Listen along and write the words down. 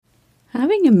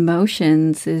Having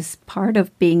emotions is part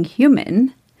of being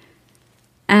human,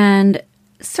 and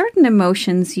certain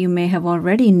emotions you may have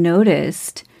already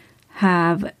noticed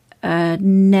have a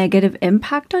negative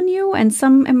impact on you, and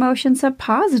some emotions have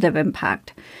positive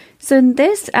impact. So in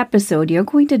this episode, you're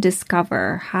going to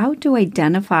discover how to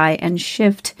identify and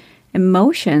shift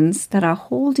emotions that are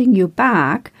holding you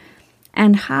back,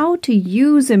 and how to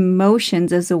use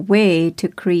emotions as a way to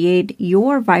create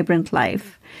your vibrant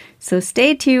life. So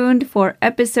stay tuned for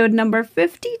episode number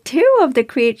 52 of the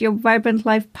Create Your Vibrant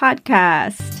Life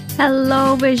podcast.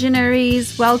 Hello,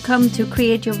 visionaries. Welcome to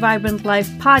Create Your Vibrant Life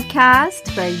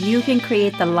podcast, where you can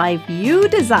create the life you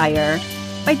desire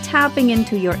by tapping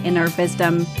into your inner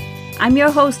wisdom. I'm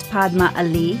your host, Padma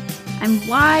Ali. I'm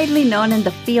widely known in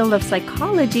the field of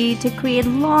psychology to create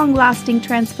long-lasting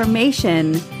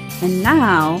transformation. And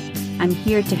now, I'm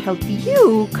here to help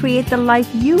you create the life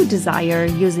you desire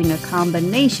using a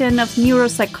combination of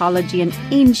neuropsychology and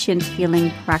ancient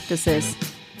healing practices.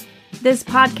 This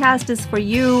podcast is for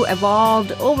you, evolved,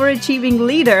 overachieving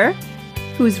leader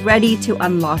who's ready to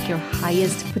unlock your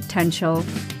highest potential.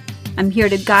 I'm here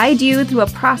to guide you through a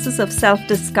process of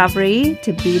self-discovery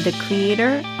to be the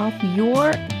creator of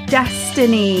your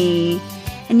destiny.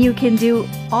 And you can do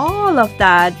all of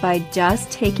that by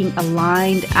just taking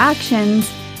aligned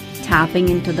actions, tapping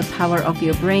into the power of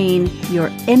your brain, your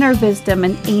inner wisdom,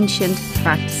 and ancient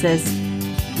practices.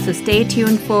 So stay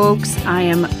tuned, folks. I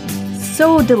am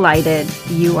so delighted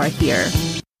you are here.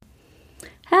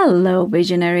 Hello,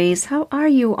 visionaries. How are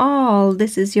you all?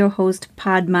 This is your host,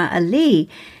 Padma Ali,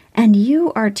 and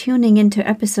you are tuning into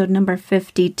episode number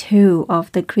 52 of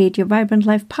the Create Your Vibrant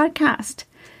Life podcast.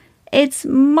 It's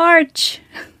March.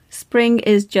 Spring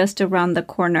is just around the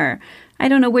corner. I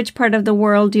don't know which part of the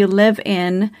world you live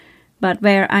in, but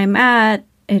where I'm at,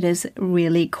 it is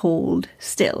really cold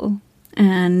still.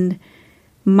 And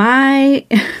my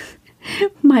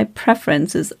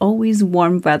preference is always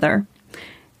warm weather.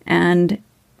 And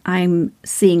I'm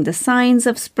seeing the signs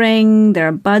of spring. There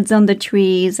are buds on the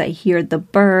trees. I hear the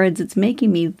birds. It's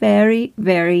making me very,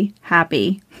 very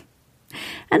happy.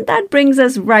 And that brings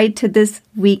us right to this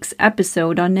week's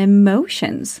episode on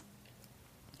emotions.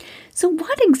 So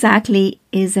what exactly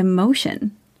is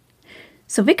emotion?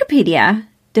 So Wikipedia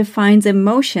defines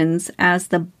emotions as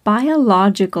the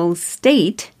biological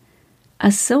state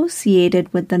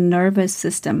associated with the nervous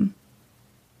system.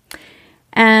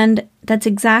 And that's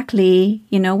exactly,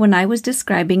 when I was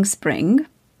describing spring,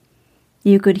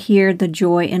 you could hear the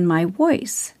joy in my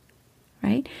voice,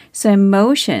 right? So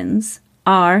emotions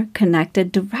are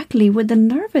connected directly with the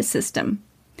nervous system.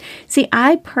 See,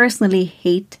 I personally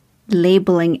hate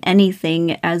labeling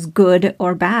anything as good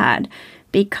or bad,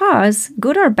 because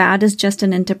good or bad is just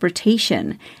an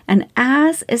interpretation, and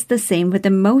as is the same with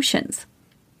emotions.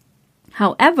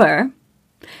 However,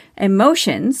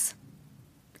 emotions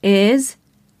is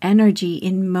energy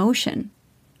in motion.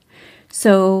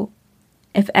 So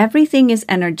if everything is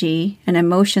energy and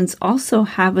emotions also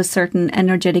have a certain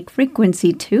energetic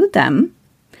frequency to them,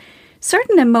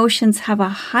 certain emotions have a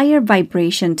higher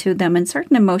vibration to them and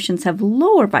certain emotions have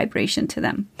lower vibration to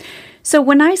them. So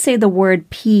when I say the word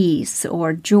peace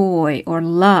or joy or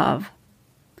love,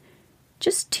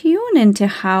 just tune into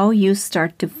how you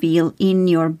start to feel in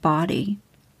your body,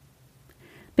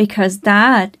 because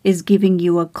that is giving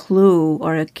you a clue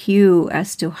or a cue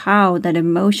as to how that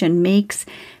emotion makes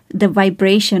the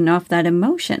vibration of that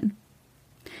emotion.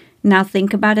 Now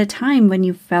think about a time when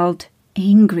you felt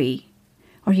angry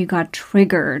or you got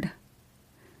triggered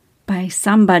by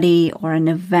somebody or an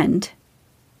event.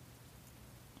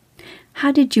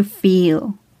 How did you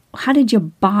feel? How did your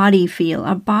body feel?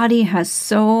 Our body has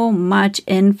so much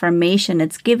information.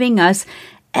 It's giving us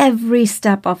every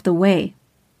step of the way.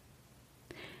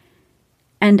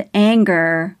 And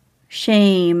anger,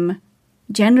 shame,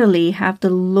 generally have a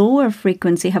lower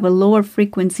frequency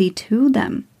to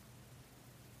them.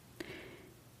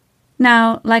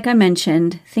 Now, like I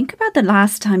mentioned, think about the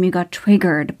last time you got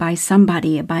triggered by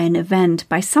somebody, by an event,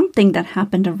 by something that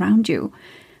happened around you.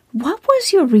 What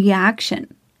was your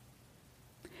reaction?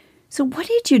 So what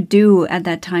did you do at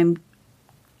that time?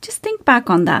 Just think back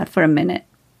on that for a minute.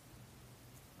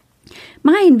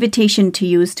 My invitation to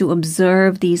you is to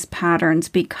observe these patterns,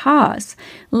 because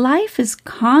life is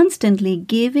constantly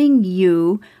giving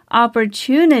you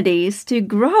opportunities to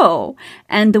grow.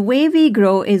 And the way we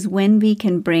grow is when we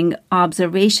can bring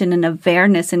observation and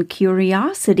awareness and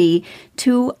curiosity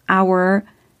to our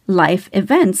life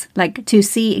events, like to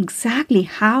see exactly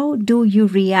how do you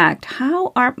react?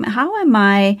 How am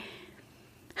I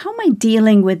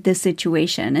dealing with this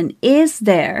situation? And is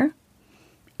there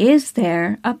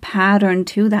a pattern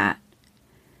to that?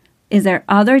 is there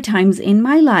other times in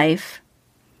my life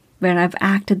where I've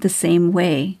acted the same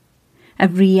way.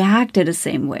 I've reacted the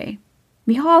same way.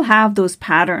 We all have those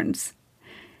patterns.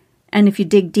 And if you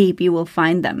dig deep, you will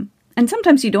find them. And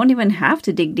sometimes you don't even have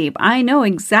to dig deep. I know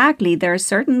exactly there are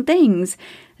certain things,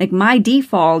 like my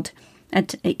default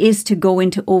is to go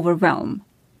into overwhelm.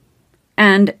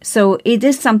 And so it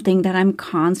is something that I'm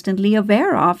constantly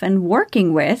aware of and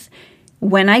working with.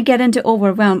 When I get into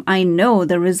overwhelm, I know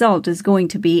the result is going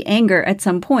to be anger at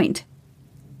some point.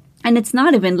 And it's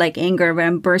not even like anger where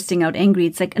I'm bursting out angry.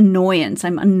 It's like annoyance.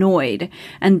 I'm annoyed.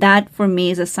 And that for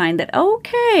me is a sign that,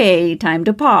 okay, time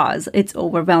to pause. It's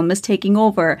overwhelm is taking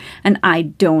over. And I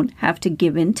don't have to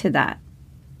give in to that.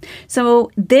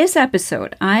 So this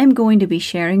episode, I'm going to be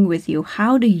sharing with you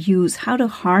how to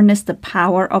harness the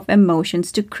power of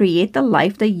emotions to create the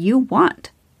life that you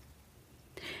want.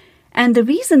 And the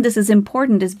reason this is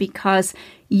important is because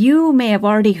you may have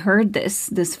already heard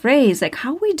this phrase, like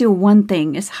how we do one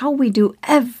thing is how we do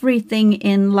everything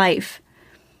in life.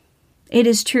 It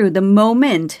is true. The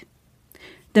moment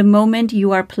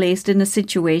you are placed in a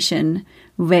situation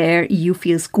where you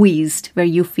feel squeezed, where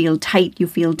you feel tight, you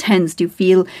feel tensed, you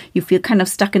feel kind of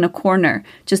stuck in a corner,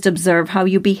 just observe how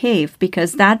you behave,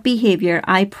 because that behavior,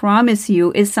 I promise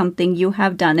you, is something you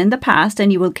have done in the past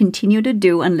and you will continue to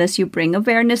do unless you bring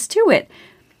awareness to it.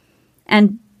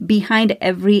 And behind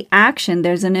every action,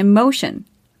 there's an emotion.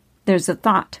 There's a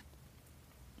thought.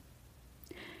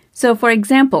 So, for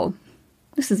example,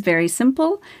 this is very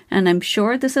simple, and I'm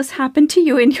sure this has happened to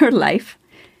you in your life.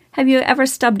 Have you ever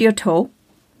stubbed your toe?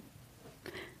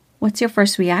 What's your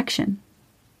first reaction?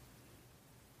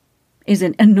 Is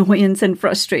it annoyance and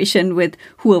frustration with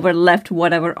whoever left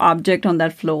whatever object on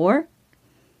that floor?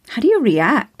 How do you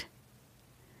react?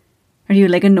 Are you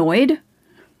like annoyed?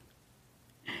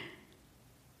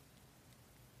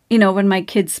 You know, when my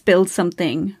kids spill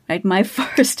something, right, my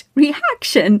first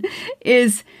reaction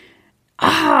is,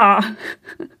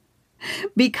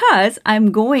 because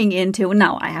I'm going into,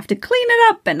 now I have to clean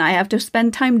it up and I have to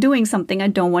spend time doing something I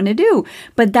don't want to do.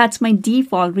 But that's my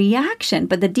default reaction.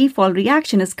 But the default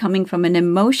reaction is coming from an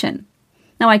emotion.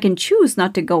 Now I can choose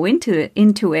not to go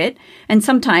into it. And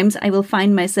sometimes I will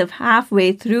find myself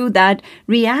halfway through that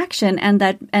reaction and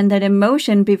that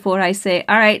emotion before I say,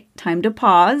 all right, time to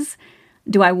pause.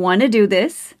 Do I want to do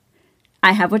this?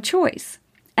 I have a choice.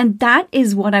 And that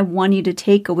is what I want you to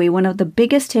take away. One of the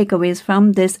biggest takeaways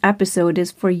from this episode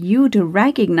is for you to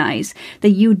recognize that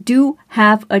you do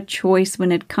have a choice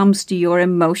when it comes to your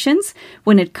emotions,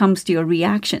 when it comes to your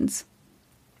reactions.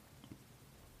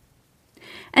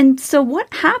 And so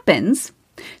what happens?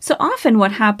 So often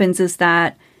what happens is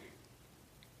that,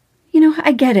 you know,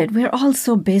 I get it. We're all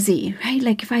so busy, right?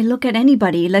 Like if I look at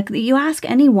anybody, like you ask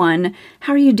anyone,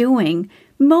 how are you doing?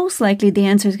 Most likely the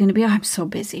answer is going to be, oh, I'm so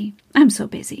busy. I'm so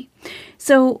busy.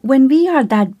 So when we are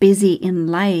that busy in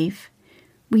life,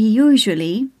 we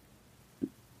usually,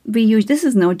 this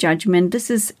is no judgment. This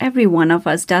is every one of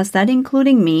us does that,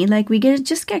 including me. Like we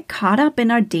just get caught up in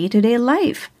our day-to-day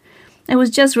life. I was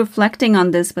just reflecting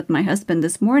on this with my husband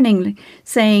this morning,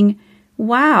 saying,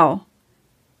 wow,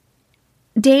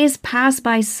 days pass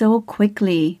by so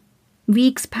quickly.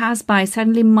 Weeks pass by.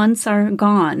 Suddenly months are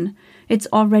gone. It's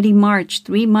already March.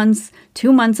 3 months,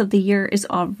 2 months of the year is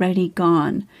already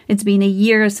gone. It's been a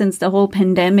year since the whole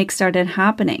pandemic started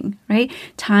happening, right?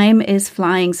 Time is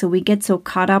flying, so we get so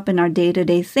caught up in our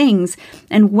day-to-day things.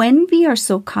 And when we are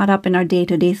so caught up in our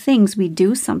day-to-day things, we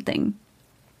do something.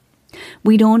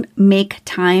 We don't make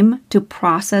time to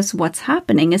process what's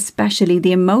happening, especially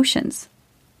the emotions.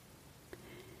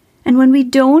 And when we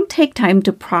don't take time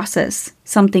to process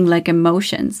something like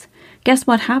emotions, guess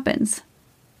what happens?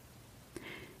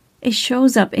 It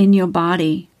shows up in your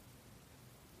body.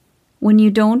 When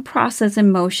you don't process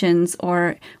emotions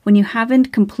or when you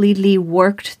haven't completely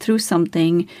worked through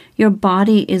something, your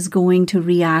body is going to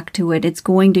react to it. It's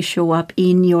going to show up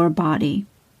in your body.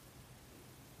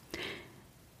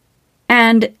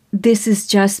 And this is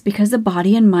just because the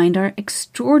body and mind are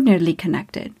extraordinarily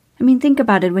connected. I mean, think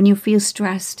about it. When you feel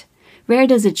stressed, where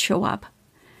does it show up?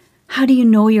 How do you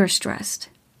know you're stressed?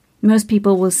 Most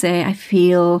people will say, I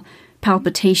feel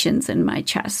palpitations in my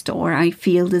chest, or I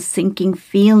feel this sinking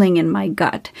feeling in my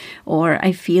gut, or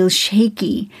I feel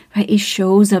shaky. Right? It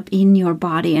shows up in your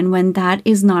body. And when that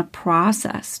is not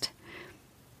processed,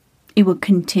 it will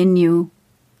continue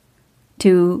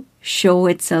to show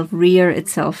itself, rear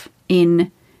itself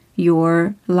in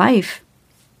your life.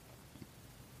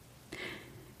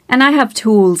 And I have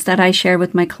tools that I share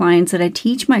with my clients, that I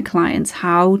teach my clients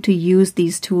how to use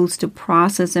these tools to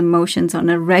process emotions on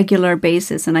a regular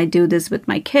basis. And I do this with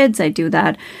my kids. I do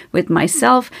that with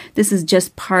myself. This is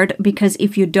just part, because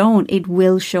if you don't, it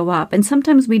will show up. And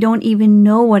sometimes we don't even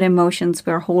know what emotions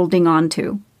we're holding on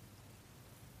to.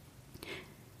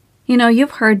 You know,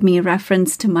 you've heard me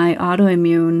reference to my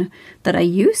autoimmune that I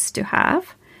used to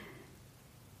have.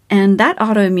 And that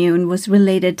autoimmune was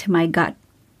related to my gut.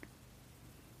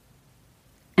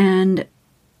 And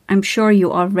I'm sure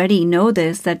you already know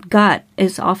this, that gut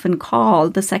is often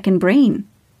called the second brain.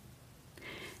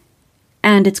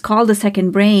 And it's called the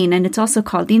second brain, and it's also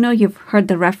called, you've heard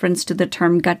the reference to the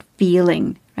term gut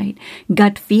feeling, right?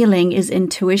 Gut feeling is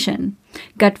intuition.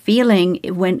 Gut feeling,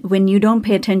 when you don't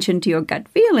pay attention to your gut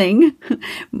feeling,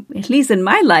 at least in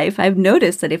my life, I've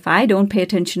noticed that if I don't pay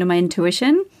attention to my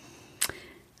intuition,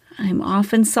 I'm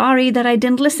often sorry that I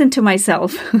didn't listen to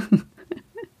myself.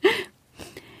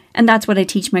 And that's what I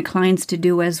teach my clients to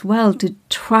do as well, to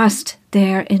trust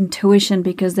their intuition,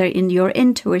 because your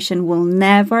intuition will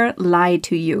never lie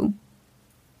to you.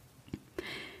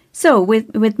 So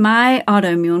with my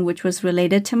autoimmune, which was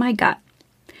related to my gut,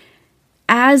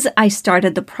 as I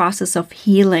started the process of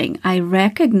healing, I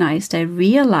realized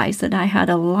that I had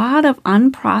a lot of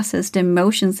unprocessed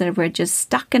emotions that were just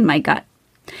stuck in my gut.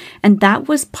 And that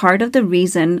was part of the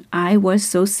reason I was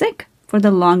so sick for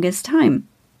the longest time.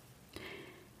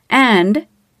 And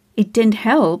it didn't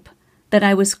help that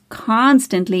I was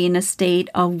constantly in a state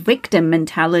of victim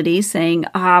mentality, saying,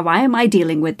 why am I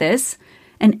dealing with this?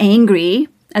 And angry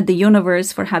at the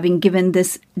universe for having given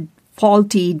this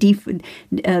faulty,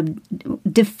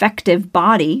 defective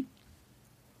body.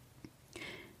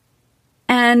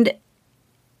 And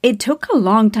it took a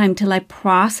long time till I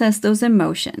processed those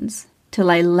emotions,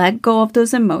 till I let go of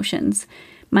those emotions.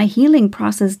 My healing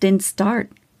process didn't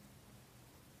start.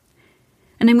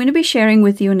 And I'm going to be sharing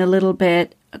with you in a little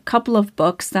bit a couple of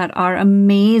books that are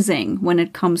amazing when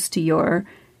it comes to your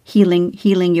healing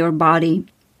your body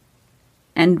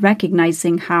and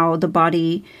recognizing how the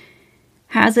body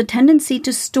has a tendency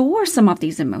to store some of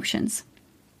these emotions.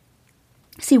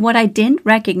 See, what I didn't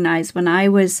recognize when I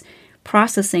was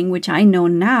processing, which I know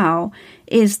now,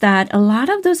 is that a lot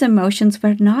of those emotions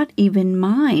were not even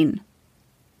mine.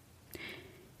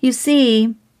 You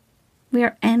see, we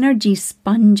are energy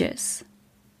sponges.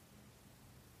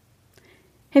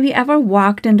 Have you ever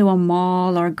walked into a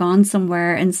mall or gone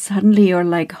somewhere and suddenly you're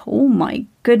like, oh my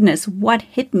goodness, what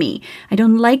hit me? I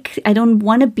don't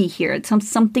want to be here.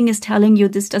 Something is telling you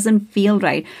this doesn't feel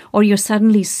right. Or you're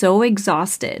suddenly so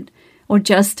exhausted or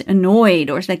just annoyed,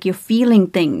 or it's like you're feeling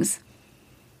things.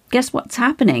 Guess what's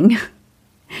happening?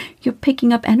 You're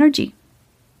picking up energy.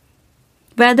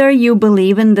 Whether you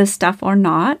believe in this stuff or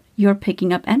not, you're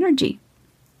picking up energy.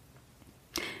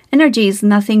 Energy is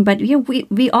nothing but,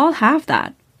 we all have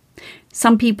that.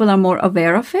 Some people are more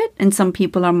aware of it, and some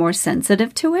people are more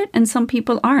sensitive to it, and some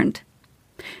people aren't.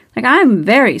 Like, I'm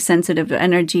very sensitive to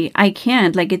energy. I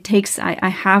can't, I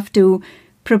have to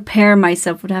prepare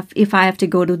myself if I have to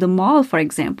go to the mall, for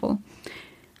example.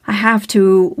 I have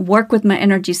to work with my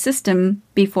energy system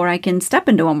before I can step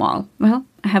into a mall. Well,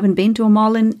 I haven't been to a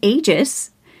mall in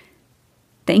ages.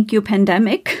 Thank you,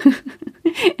 pandemic.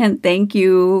 And thank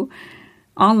you,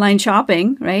 online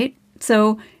shopping, right?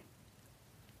 So,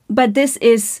 but this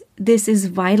is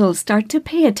vital. Start to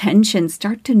pay attention.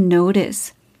 Start to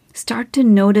notice. Start to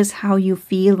notice how you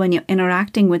feel when you're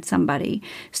interacting with somebody.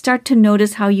 Start to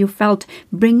notice how you felt.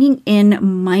 Bringing in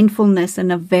mindfulness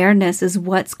and awareness is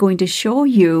what's going to show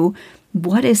you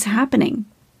what is happening.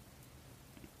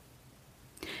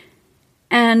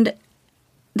 And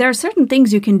there are certain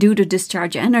things you can do to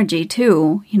discharge energy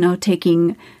too.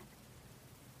 Taking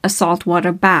a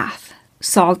saltwater bath.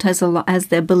 Salt has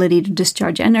the ability to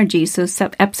discharge energy, so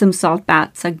Epsom salt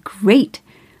baths are great.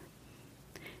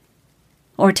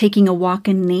 Or taking a walk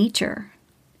in nature,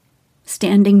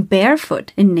 standing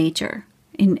barefoot in nature,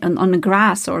 on the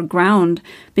grass or ground,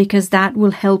 because that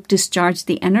will help discharge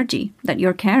the energy that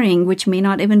you're carrying, which may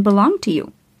not even belong to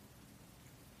you.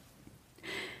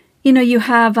 You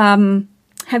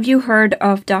have you heard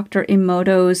of Dr.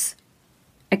 Emoto's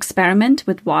experiment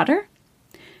with water?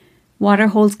 Water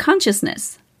holds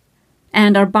consciousness,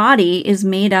 and our body is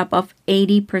made up of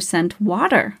 80%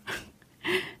 water.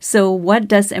 So what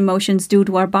does emotions do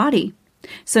to our body?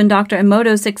 So in Dr.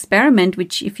 Emoto's experiment,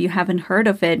 which if you haven't heard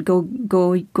of it, go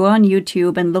on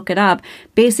YouTube and look it up.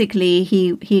 Basically,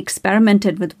 he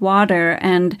experimented with water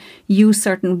and used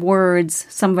certain words.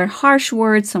 Some were harsh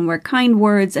words, some were kind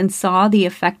words, and saw the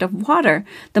effect of water.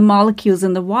 The molecules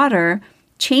in the water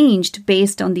changed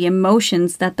based on the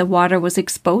emotions that the water was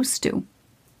exposed to.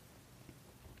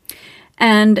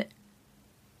 And,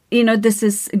 this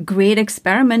is a great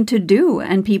experiment to do.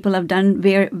 And people have done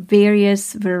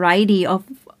various variety of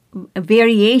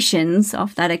variations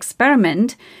of that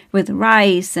experiment with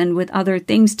rice and with other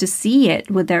things to see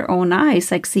it with their own eyes,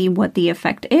 like see what the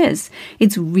effect is.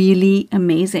 It's really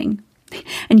amazing.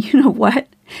 And you know what?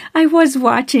 I was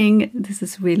watching,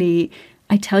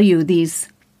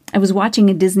 I was watching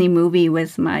a Disney movie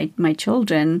with my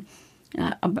children,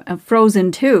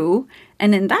 Frozen 2,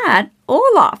 and in that,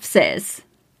 Olaf says,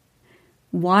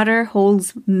 water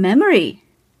holds memory.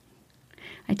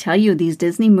 I tell you, these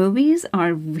Disney movies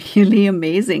are really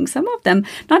amazing. Some of them,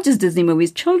 not just Disney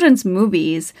movies, children's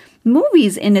movies.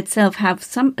 Movies in itself have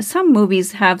some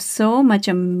movies have so much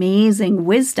amazing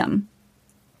wisdom,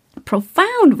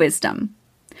 profound wisdom.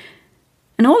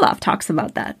 And Olaf talks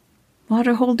about that.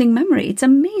 Water holding memory. It's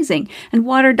amazing. And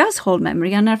water does hold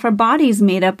memory. And if our body is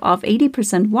made up of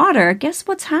 80% water, guess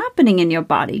what's happening in your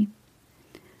body?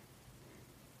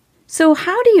 So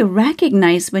how do you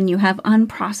recognize when you have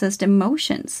unprocessed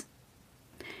emotions?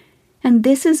 And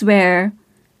this is where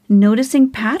noticing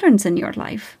patterns in your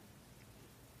life,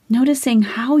 noticing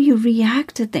how you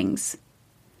react to things.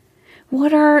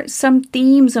 What are some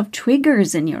themes of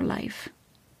triggers in your life?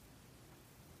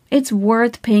 It's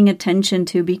worth paying attention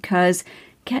to because,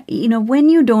 when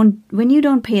you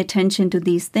don't pay attention to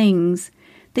these things,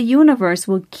 the universe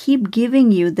will keep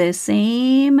giving you the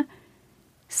same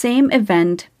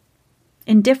event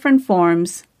in different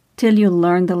forms till you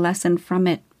learn the lesson from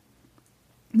it.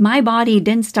 My body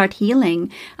didn't start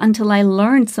healing until I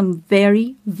learned some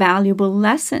very valuable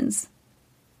lessons.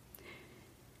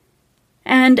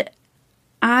 And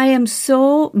I am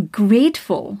so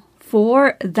grateful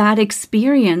for that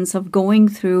experience of going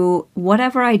through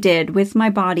whatever I did with my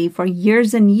body for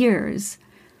years and years.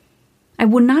 I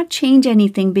would not change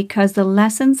anything because the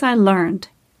lessons I learned,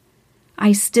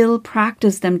 I still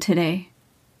practice them today.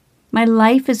 My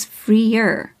life is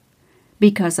freer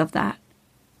because of that.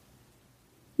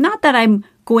 Not that I'm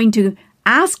going to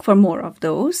ask for more of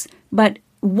those, but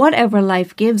whatever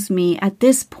life gives me at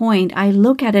this point, I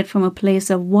look at it from a place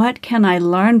of what can I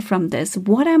learn from this?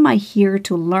 What am I here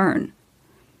to learn?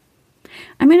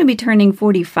 I'm going to be turning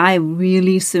 45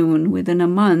 really soon, within a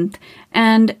month,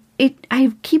 and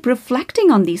I keep reflecting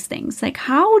on these things. Like,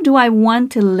 how do I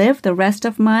want to live the rest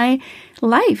of my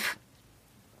life?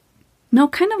 No,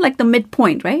 kind of like the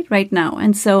midpoint, right now.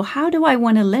 And so how do I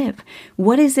want to live?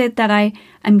 What is it that I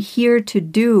am here to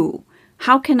do?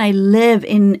 How can I live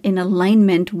in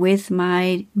alignment with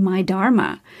my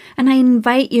Dharma? And I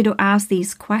invite you to ask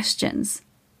these questions.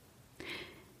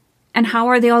 And how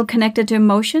are they all connected to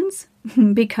emotions?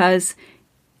 Because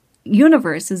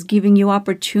universe is giving you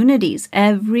opportunities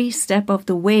every step of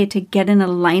the way to get in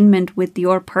alignment with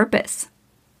your purpose.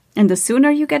 And the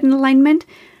sooner you get in alignment,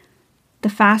 the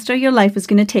faster your life is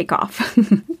going to take off.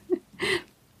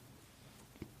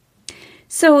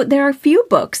 So there are a few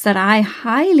books that I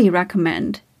highly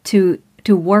recommend to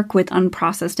work with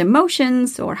unprocessed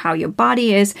emotions or how your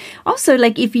body is. Also,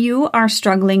 like if you are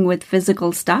struggling with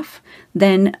physical stuff,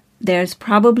 then there's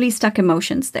probably stuck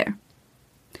emotions there.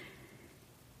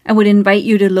 I would invite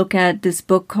you to look at this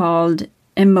book called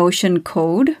Emotion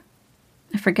Code.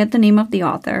 I forget the name of the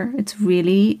author. It's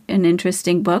really an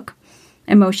interesting book.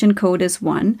 Emotion Code is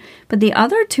one. But the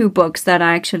other two books that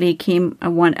I actually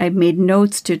I made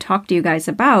notes to talk to you guys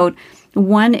about.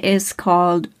 One is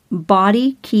called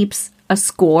Body Keeps a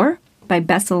Score by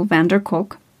Bessel van der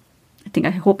Kolk. I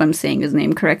hope I'm saying his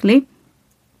name correctly.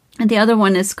 And the other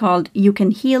one is called You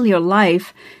Can Heal Your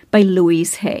Life by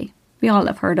Louise Hay. We all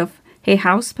have heard of Hay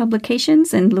House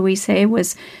Publications, and Louise Hay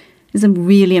was a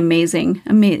really amazing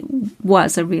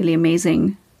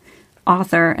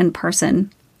author and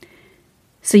person.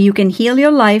 So You Can Heal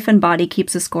Your Life and Body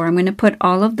Keeps a Score. I'm going to put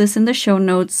all of this in the show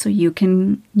notes so you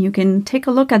can take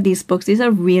a look at these books. These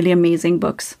are really amazing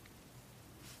books.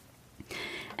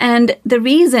 And the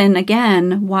reason,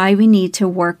 again, why we need to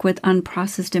work with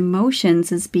unprocessed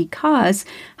emotions is because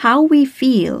how we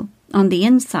feel on the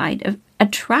inside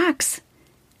attracts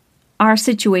our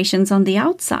situations on the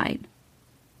outside.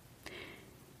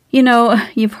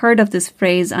 You've heard of this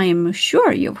phrase. I am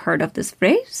sure you've heard of this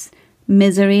phrase.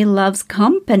 Misery loves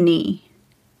company.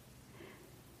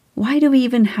 Why do we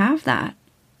even have that?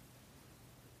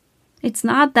 It's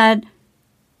not that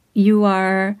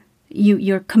you're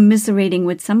commiserating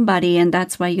with somebody and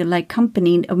that's why you like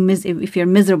company. If you're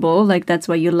miserable, like that's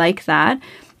why you like that.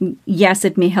 Yes,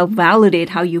 it may help validate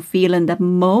how you feel in that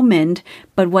moment,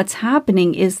 but what's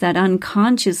happening is that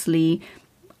unconsciously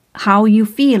how you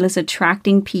feel is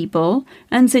attracting people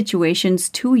and situations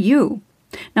to you.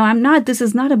 Now, this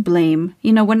is not a blame.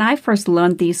 When I first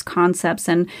learned these concepts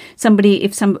and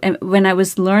when I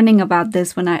was learning about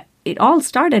this, it all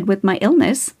started with my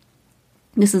illness.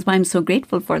 This is why I'm so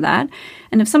grateful for that.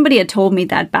 And if somebody had told me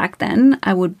that back then,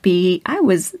 I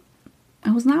was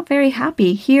not very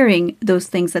happy hearing those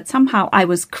things, that somehow I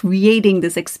was creating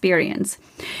this experience.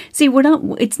 See,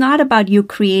 it's not about you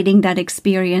creating that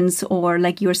experience or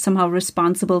like you're somehow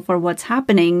responsible for what's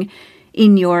happening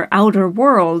in your outer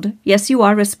world. Yes, you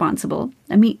are responsible.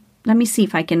 Let me see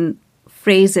if I can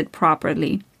phrase it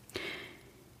properly.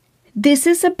 This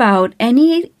is about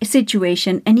any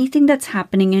situation, anything that's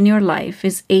happening in your life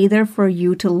is either for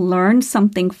you to learn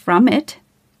something from it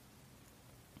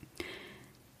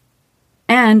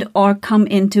and or come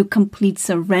into complete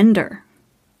surrender,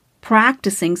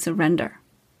 practicing surrender.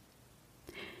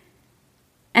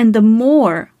 And the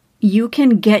more you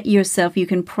can you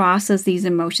can process these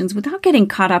emotions without getting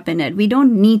caught up in it. We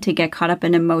don't need to get caught up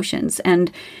in emotions.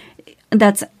 And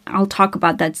I'll talk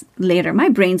about that later. My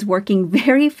brain's working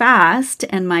very fast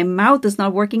and my mouth is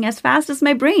not working as fast as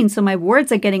my brain. So my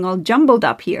words are getting all jumbled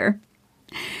up here.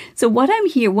 So what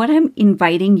I'm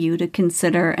inviting you to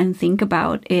consider and think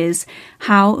about is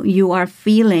how you are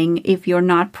feeling if you're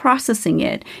not processing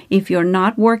it, if you're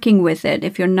not working with it,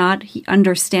 if you're not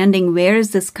understanding where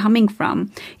is this coming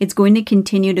from. It's going to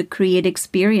continue to create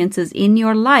experiences in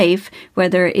your life,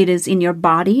 whether it is in your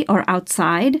body or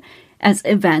outside as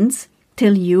events,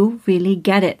 till you really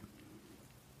get it.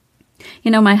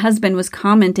 My husband was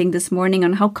commenting this morning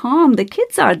on how calm the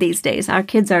kids are these days. Our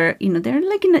kids are, they're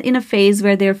like in a phase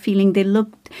where they're feeling,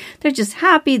 they're just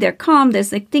happy, they're calm.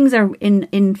 There's like things are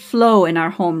in flow in our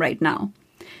home right now.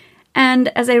 And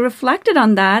as I reflected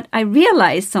on that, I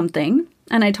realized something,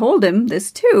 and I told him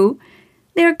this too.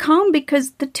 They're calm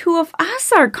because the two of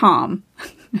us are calm.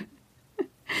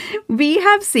 We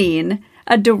have seen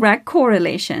a direct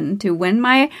correlation to when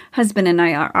my husband and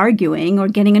I are arguing or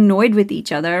getting annoyed with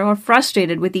each other or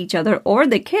frustrated with each other or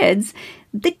the kids,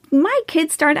 my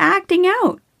kids start acting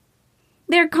out.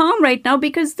 They're calm right now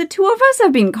because the two of us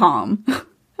have been calm.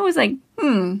 I was like,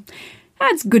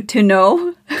 that's good to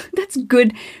know. That's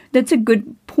good. That's a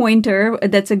good pointer.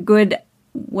 That's a good,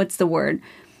 what's the word?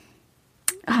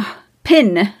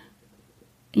 Pin.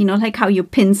 Like how you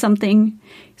pin something.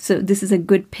 So this is a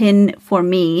good pin for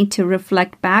me to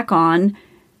reflect back on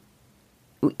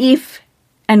if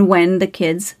and when the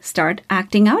kids start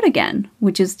acting out again,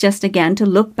 which is just again to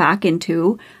look back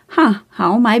into, how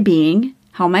am I being?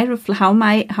 How am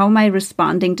I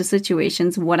responding to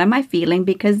situations? What am I feeling?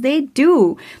 Because they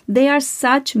are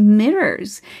such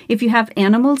mirrors. If you have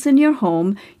animals in your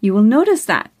home, you will notice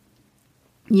that.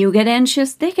 You get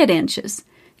anxious, they get anxious.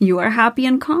 You are happy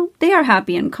and calm, they are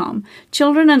happy and calm.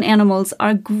 Children and animals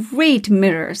are great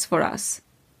mirrors for us.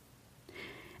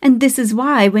 And this is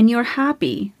why when you're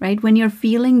happy, right, when you're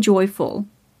feeling joyful,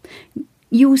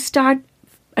 you start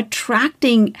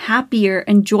attracting happier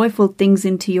and joyful things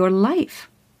into your life.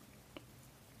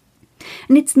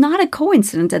 And it's not a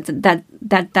coincidence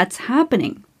that's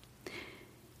happening.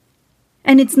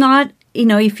 And it's not,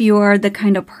 if you are the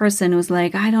kind of person who's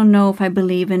like, I don't know if I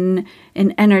believe in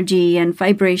energy and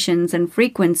vibrations and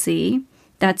frequency,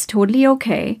 that's totally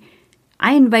okay.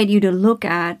 I invite you to look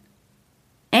at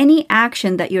any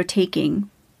action that you're taking.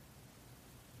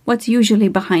 What's usually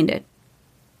behind it?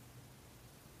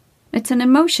 It's an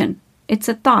emotion. It's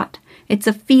a thought. It's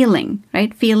a feeling,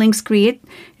 right? Feelings create,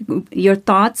 your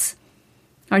thoughts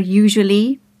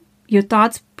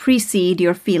precede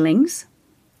your feelings.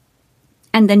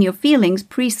 And then your feelings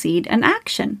precede an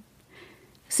action.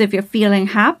 So if you're feeling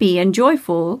happy and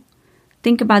joyful,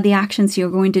 think about the actions you're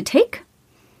going to take.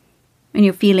 When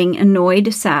you're feeling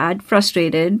annoyed, sad,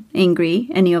 frustrated, angry,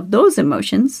 any of those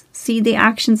emotions, see the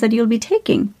actions that you'll be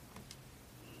taking.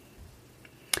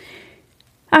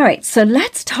 All right, so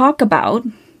let's talk about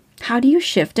how do you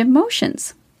shift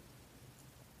emotions?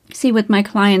 See, with my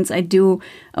clients, I do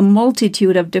a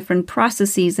multitude of different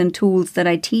processes and tools that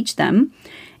I teach them,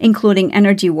 including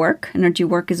energy work. Energy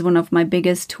work is one of my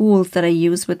biggest tools that I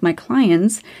use with my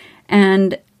clients.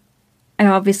 And I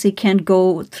obviously can't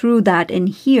go through that in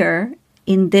here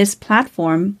in this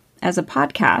platform as a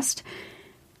podcast.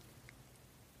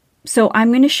 So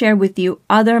I'm going to share with you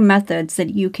other methods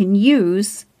that you can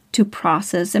use to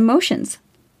process emotions.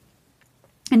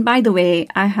 And by the way,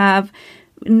 I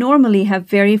normally have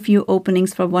very few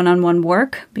openings for one-on-one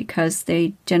work because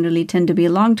they generally tend to be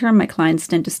long-term. My clients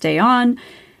tend to stay on.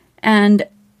 And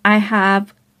I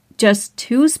have just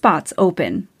 2 spots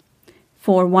open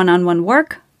for one-on-one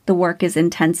work. The work is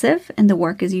intensive and the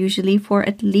work is usually for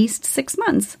at least 6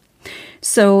 months.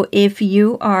 So if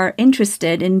you are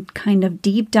interested in kind of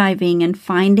deep diving and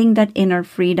finding that inner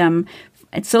freedom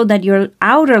so that your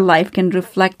outer life can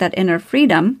reflect that inner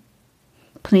freedom,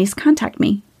 please contact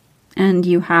me. And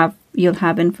you'll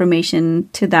have information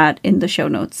to that in the show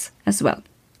notes as well.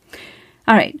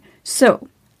 All right. So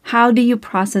how do you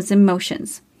process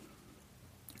emotions?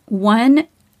 One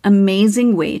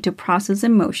amazing way to process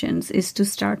emotions is to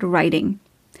start writing.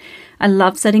 I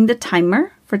love setting the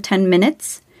timer for 10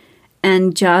 minutes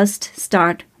and just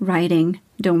start writing.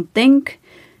 Don't think.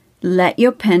 Let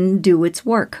your pen do its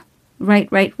work. Write.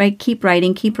 Keep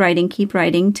writing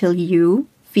till you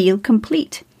feel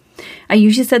complete. I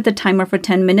usually set the timer for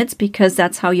 10 minutes because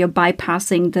that's how you're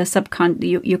bypassing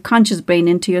the your conscious brain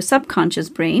into your subconscious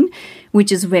brain,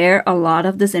 which is where a lot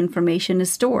of this information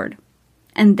is stored.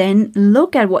 And then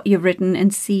look at what you've written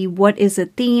and see what is a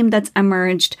theme that's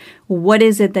emerged. What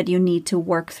is it that you need to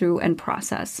work through and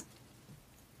process?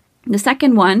 The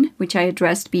second one, which I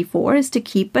addressed before, is to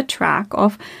keep a track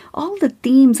of all the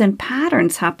themes and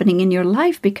patterns happening in your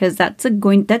life, because that's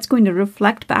going to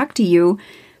reflect back to you.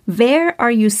 Where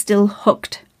are you still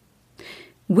hooked?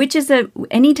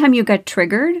 Anytime you get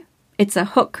triggered, it's a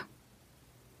hook.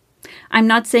 I'm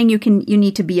not saying you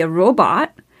need to be a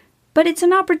robot, but it's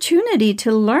an opportunity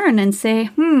to learn and say,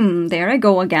 there I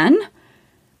go again.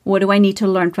 What do I need to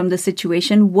learn from the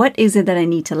situation? What is it that I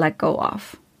need to let go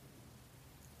of?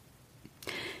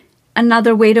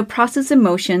 Another way to process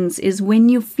emotions is when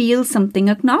you feel something,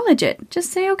 acknowledge it.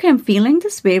 Just say, okay, I'm feeling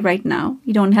this way right now.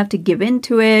 You don't have to give in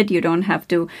to it. You don't have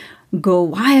to go,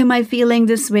 why am I feeling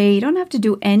this way? You don't have to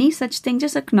do any such thing.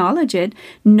 Just acknowledge it.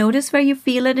 Notice where you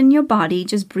feel it in your body.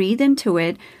 Just breathe into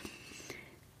it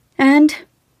and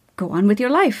go on with your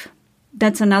life.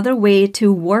 That's another way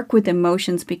to work with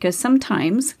emotions, because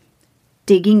sometimes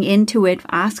digging into it,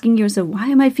 asking yourself, why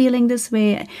am I feeling this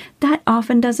way? That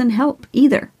often doesn't help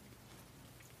either.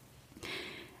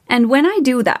 And when I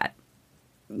do that,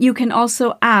 you can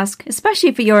also ask, especially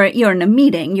if you're in a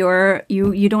meeting,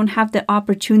 you don't have the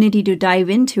opportunity to dive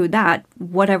into that,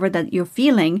 whatever that you're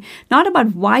feeling, not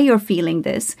about why you're feeling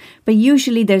this, but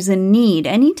usually there's a need.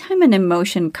 Anytime an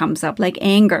emotion comes up, like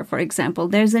anger, for example,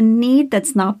 there's a need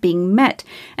that's not being met.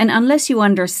 And unless you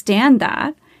understand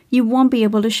that, you won't be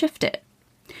able to shift it.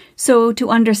 So to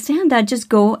understand that, just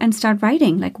go and start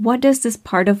writing. Like, what does this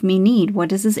part of me need? What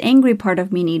does this angry part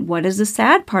of me need? What does the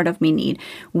sad part of me need?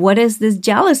 What does this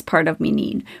jealous part of me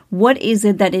need? What is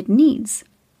it that it needs?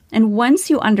 And once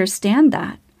you understand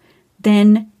that,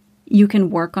 then you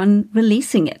can work on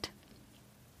releasing it.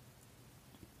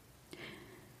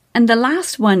 And the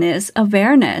last one is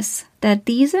awareness that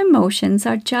these emotions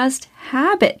are just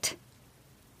habit.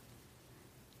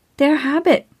 They're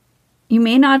habit. You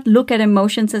may not look at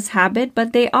emotions as habit,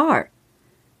 but they are.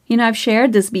 I've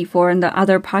shared this before in the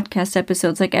other podcast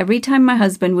episodes. Like every time my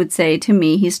husband would say to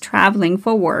me, he's traveling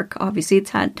for work. Obviously, it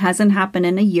hasn't happened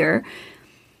in a year.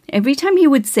 Every time he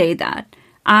would say that,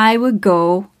 I would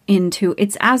go into,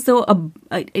 it's as though a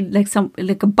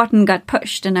button got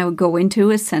pushed, and I would go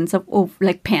into a sense of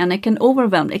panic and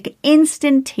overwhelm, like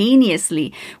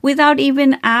instantaneously, without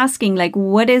even asking,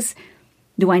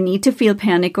 do I need to feel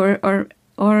panic or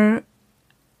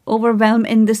overwhelm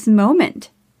in this moment?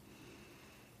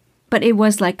 But it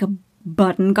was like a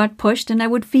button got pushed and I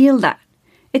would feel that.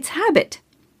 It's habit.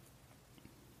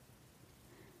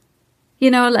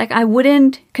 I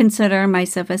wouldn't consider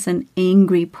myself as an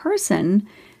angry person,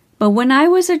 but when I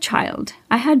was a child,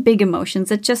 I had big emotions.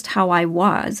 That's just how I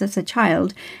was as a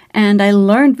child. And I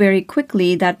learned very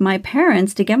quickly that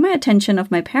to get my attention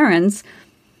of my parents,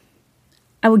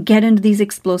 I would get into these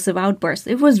explosive outbursts.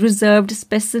 It was reserved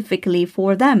specifically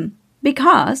for them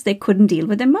because they couldn't deal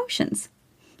with emotions.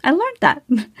 I learned that.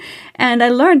 And I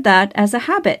learned that as a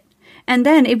habit. And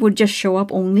then it would just show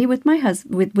up only with my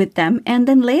with them, and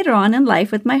then later on in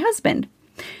life with my husband.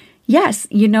 Yes,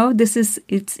 you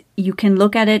can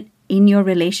look at it in your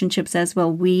relationships as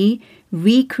well. We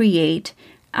recreate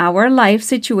our life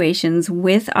situations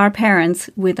with our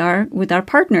parents, with our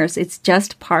partners. It's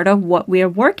just part of what we are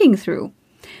working through.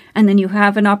 And then you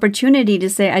have an opportunity to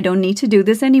say, I don't need to do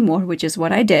this anymore, which is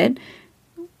what I did.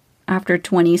 After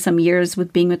 20 some years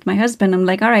with being with my husband, I'm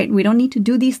like, all right, we don't need to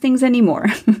do these things anymore.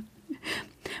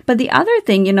 But the other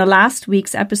thing, last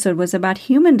week's episode was about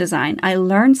human design. I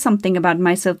learned something about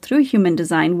myself through human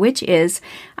design, which is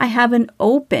I have an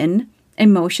open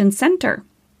emotion center.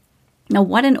 Now,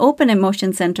 what an open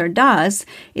emotion center does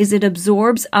is it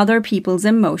absorbs other people's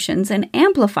emotions and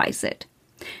amplifies it.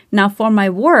 Now, for my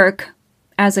work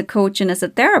as a coach and as a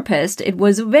therapist,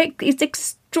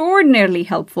 it's extraordinarily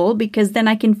helpful because then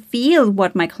I can feel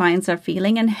what my clients are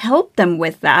feeling and help them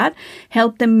with that,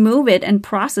 help them move it and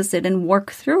process it and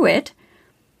work through it.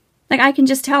 Like I can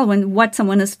just tell what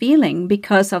someone is feeling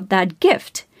because of that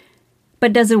gift.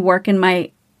 But does it work in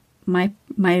my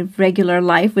regular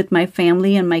life with my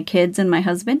family and my kids and my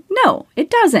husband? No, it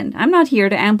doesn't. I'm not here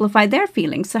to amplify their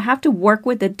feelings, so I have to work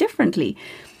with it differently.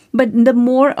 But the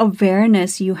more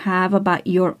awareness you have about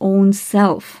your own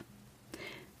self,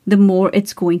 the more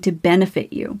it's going to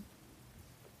benefit you.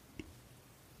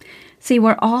 See,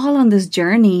 we're all on this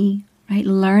journey, right?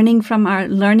 Learning from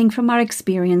our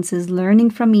experiences, learning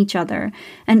from each other,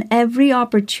 and every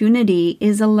opportunity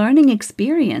is a learning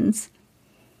experience.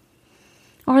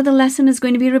 Or the lesson is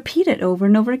going to be repeated over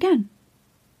and over again.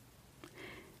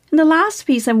 And the last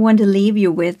piece I want to leave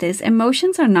you with is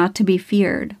emotions are not to be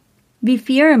feared. We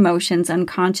fear emotions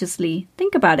unconsciously.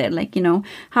 Think about it. Like,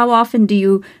 how often do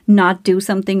you not do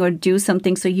something or do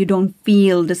something so you don't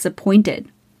feel disappointed?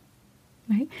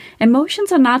 Right?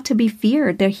 Emotions are not to be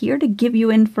feared. They're here to give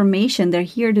you information. They're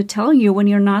here to tell you when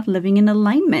you're not living in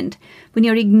alignment, when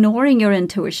you're ignoring your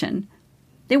intuition.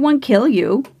 They won't kill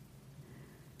you.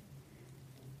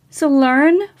 So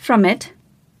learn from it,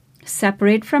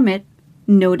 separate from it,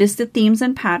 notice the themes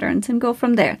and patterns, and go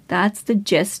from there. That's the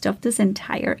gist of this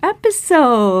entire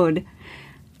episode.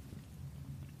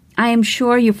 I am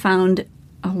sure you found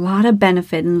a lot of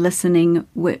benefit in listening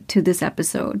to this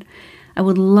episode. I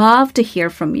would love to hear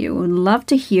from you. I would love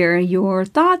to hear your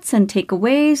thoughts and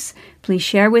takeaways. Please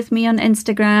share with me on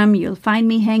Instagram. You'll find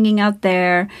me hanging out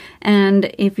there.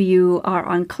 And if you are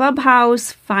on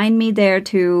Clubhouse, find me there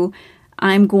too.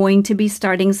 I'm going to be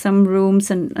starting some rooms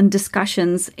and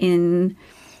discussions in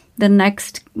the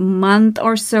next month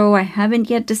or so. I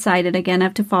haven't yet decided. Again, I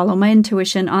have to follow my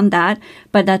intuition on that.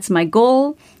 But that's my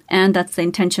goal. And that's the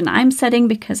intention I'm setting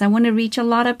because I want to reach a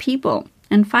lot of people.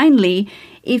 And finally,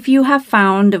 if you have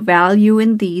found value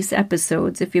in these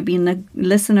episodes, if you've been a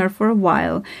listener for a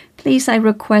while, please, I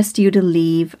request you to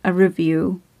leave a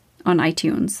review on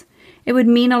iTunes. It would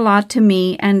mean a lot to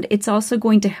me, and it's also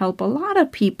going to help a lot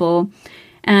of people.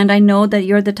 And I know that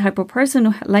you're the type of person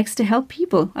who likes to help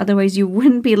people. Otherwise, you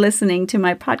wouldn't be listening to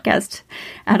my podcast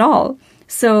at all.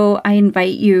 So I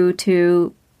invite you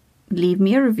to leave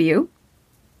me a review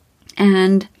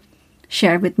and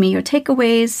share with me your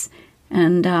takeaways.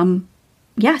 And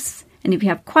yes, and if you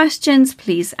have questions,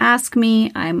 please ask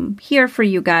me. I'm here for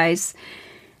you guys.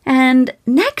 And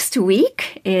next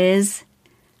week is...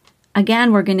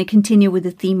 Again, we're going to continue with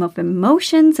the theme of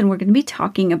emotions, and we're going to be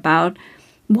talking about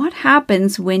what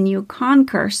happens when you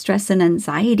conquer stress and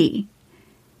anxiety.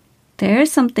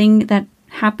 There's something that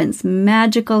happens,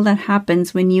 magical that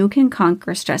happens when you can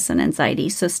conquer stress and anxiety.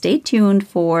 So stay tuned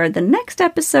for the next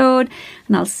episode,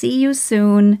 and I'll see you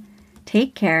soon.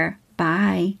 Take care.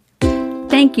 Bye.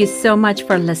 Thank you so much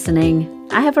for listening.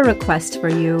 I have a request for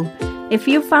you. If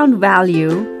you found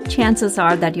value, chances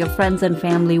are that your friends and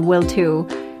family will too.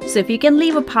 So if you can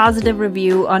leave a positive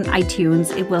review on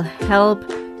iTunes, it will help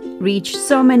reach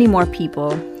so many more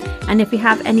people. And if you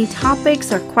have any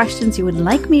topics or questions you would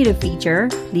like me to feature,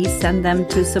 please send them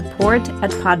to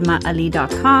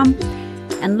support@padmaali.com.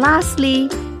 And lastly,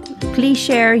 please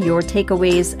share your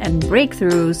takeaways and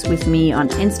breakthroughs with me on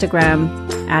Instagram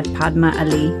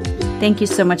 @PadmaAli. Thank you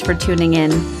so much for tuning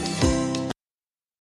in.